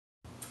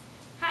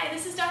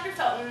this is Dr.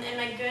 Felton and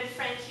my good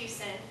friend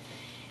Houston,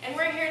 and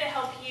we're here to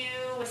help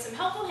you with some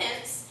helpful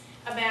hints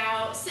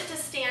about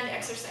sit-to-stand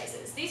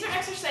exercises. These are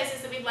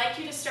exercises that we'd like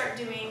you to start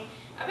doing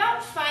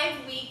about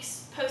 5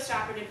 weeks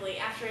post-operatively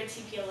after a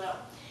TPLO.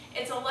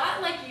 It's a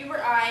lot like you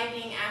or I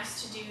being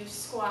asked to do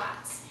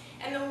squats,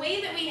 and the way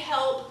that we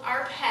help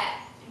our pet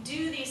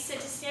do these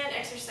sit-to-stand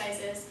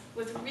exercises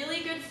with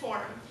really good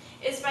form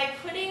is by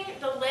putting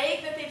the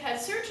leg that they've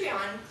had surgery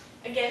on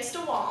against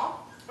a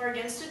wall, or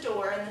against a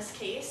door in this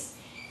case,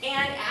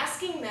 and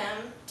asking them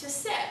to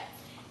sit.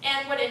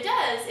 And what it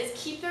does is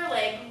keep their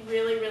leg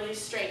really, really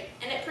straight,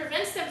 and it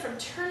prevents them from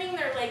turning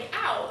their leg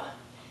out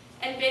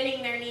and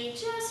bending their knee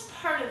just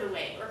part of the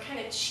way, or kind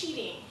of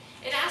cheating.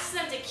 It asks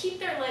them to keep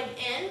their leg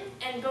in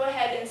and go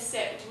ahead and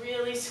sit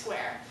really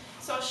square.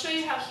 So I'll show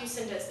you how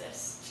Houston does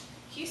this.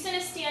 Houston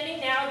is standing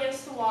now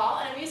against the wall,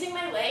 and I'm using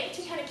my leg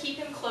to kind of keep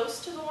him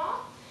close to the wall,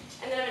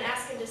 and then I'm going to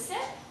ask him to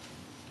sit,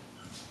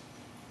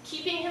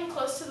 keeping him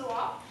close to the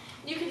wall.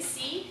 You can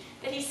see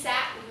that he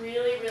sat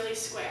really, really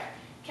square.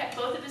 Kept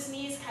both of his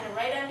knees kind of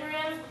right under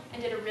him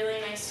and did a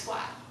really nice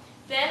squat.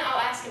 Then I'll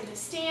ask him to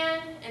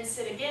stand and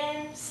sit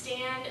again,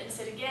 stand and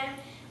sit again,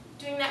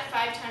 doing that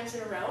 5 times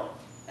in a row.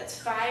 That's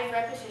 5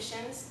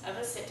 repetitions of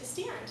a sit to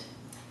stand.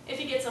 If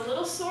he gets a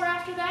little sore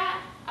after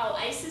that, I'll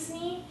ice his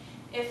knee.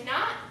 If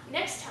not,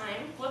 next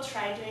time we'll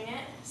try doing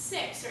it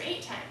 6 or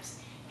 8 times.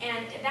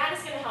 And that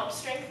is going to help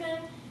strengthen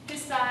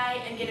his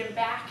thigh and get him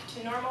back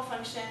to normal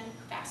function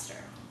faster.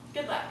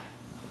 Good luck.